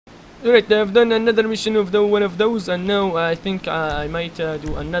Alright, I've done another mission of one of those, and now I think I might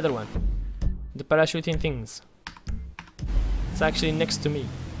do another one. The parachuting things. It's actually next to me,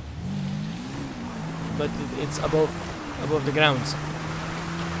 but it's above the ground.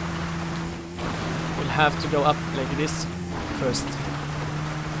 We'll have to go up like this first.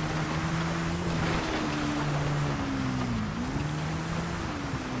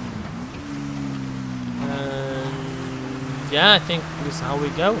 And yeah, I think this is how we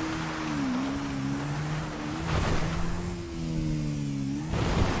go.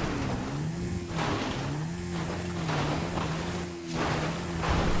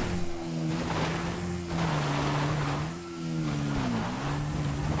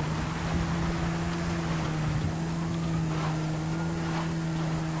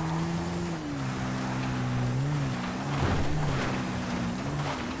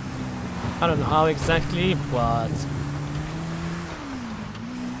 I don't know how exactly, but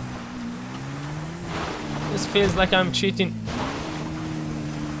this feels like I'm cheating.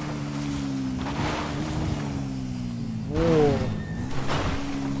 Whoa.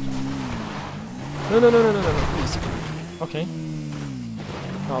 No, please. Okay.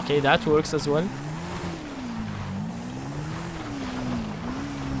 Okay, that works as well.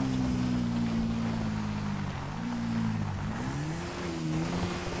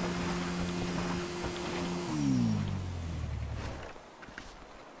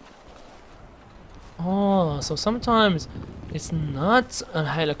 Oh, so sometimes it's not a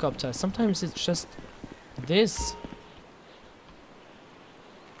helicopter, sometimes it's just this.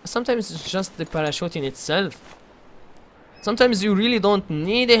 Sometimes it's just the parachuting itself. Sometimes you really don't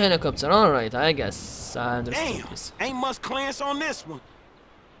need a helicopter. Alright, I guess I understand this. Ain't much clearance on this one.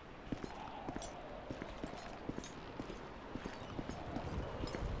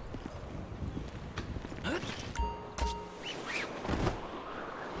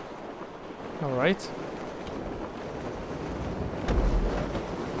 Alright.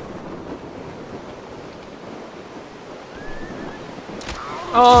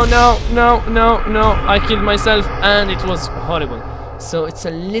 Oh no, I killed myself and it was horrible. So it's a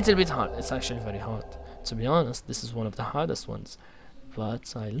little bit hard. It's actually very hard. To be honest, this is one of the hardest ones.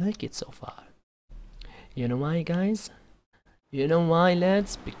 But I like it so far. You know why, guys? You know why,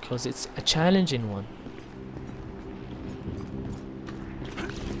 lads? Because it's a challenging one.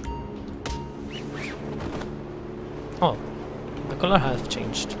 Oh, the color has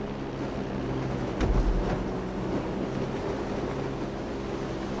changed.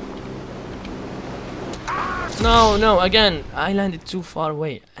 No, again, I landed too far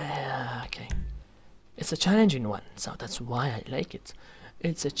away. Okay. It's a challenging one, so that's why I like it.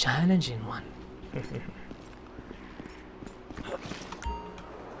 It's a challenging one.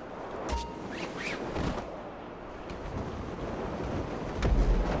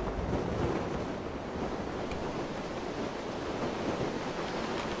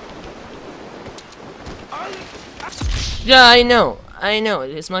 Yeah, I know,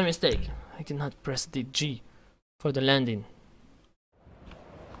 it's my mistake. I did not press the G for the landing.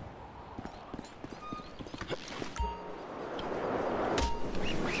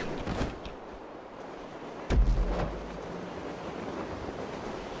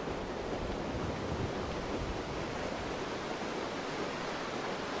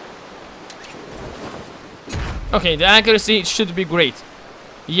 Okay, the accuracy should be great.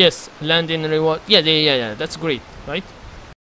 Yes, landing reward. Yeah, that's great, right?